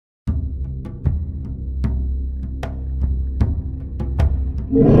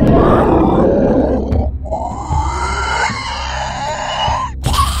Hi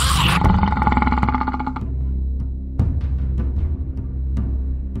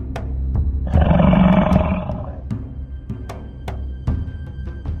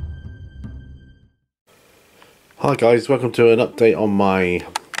guys, welcome to an update on my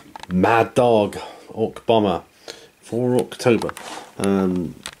mad dog Ork Bomma for Orktober.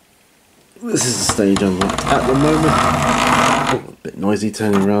 This is the stage I'm at the moment. Oh, a bit noisy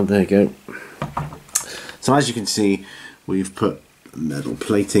turning around, there you go. So as you can see, we've put metal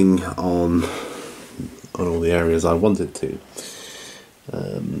plating on all the areas I wanted to.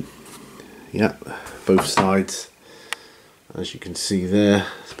 Yeah, both sides, as you can see there,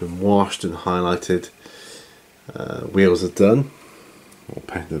 it's been washed and highlighted. Wheels are done,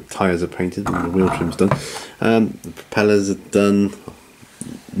 the tyres are painted and the wheel trim's done. The propellers are done,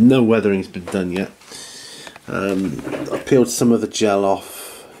 no weathering's been done yet. I peeled some of the gel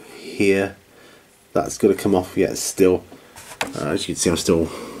off here, that's got to come off yet still. As you can see, I'm still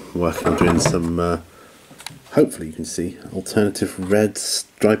working on doing some, hopefully you can see, alternative red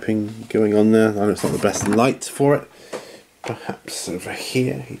striping going on there. I know it's not the best light for it, perhaps over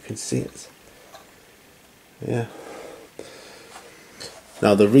here you can see it. Yeah.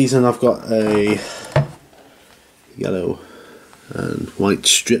 Now the reason I've got a yellow and white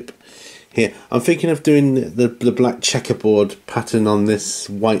strip here, I'm thinking of doing the black checkerboard pattern on this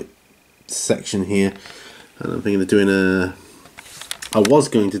white section here, and I'm thinking of doing I was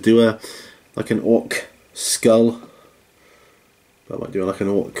going to do like an orc skull, but I might do like an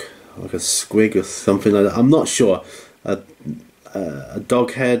orc, like a squig or something like that. I'm not sure. A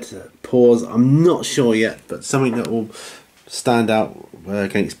dog head, paws, I'm not sure yet, but something that will stand out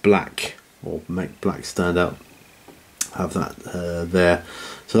against black, or make black stand out. Have that there.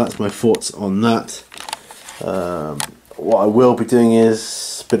 So that's my thoughts on that. What I will be doing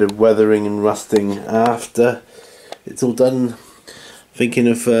is a bit of weathering and rusting after it's all done. Thinking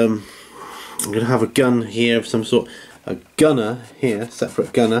of I'm going to have a gun here of some sort, a gunner here,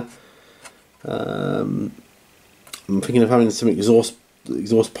 separate gunner. I'm thinking of having some exhaust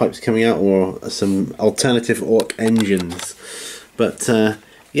pipes coming out, or some alternative Ork engines. But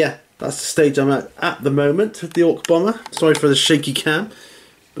yeah, that's the stage I'm at the moment with the Ork Bomma. Sorry for the shaky cam,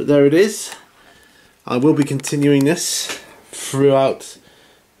 but there it is. I will be continuing this throughout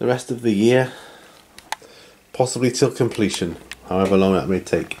the rest of the year, possibly till completion, however long that may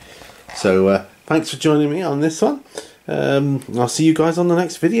take. So thanks for joining me on this one. I'll see you guys on the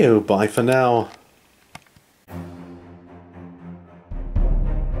next video. Bye for now.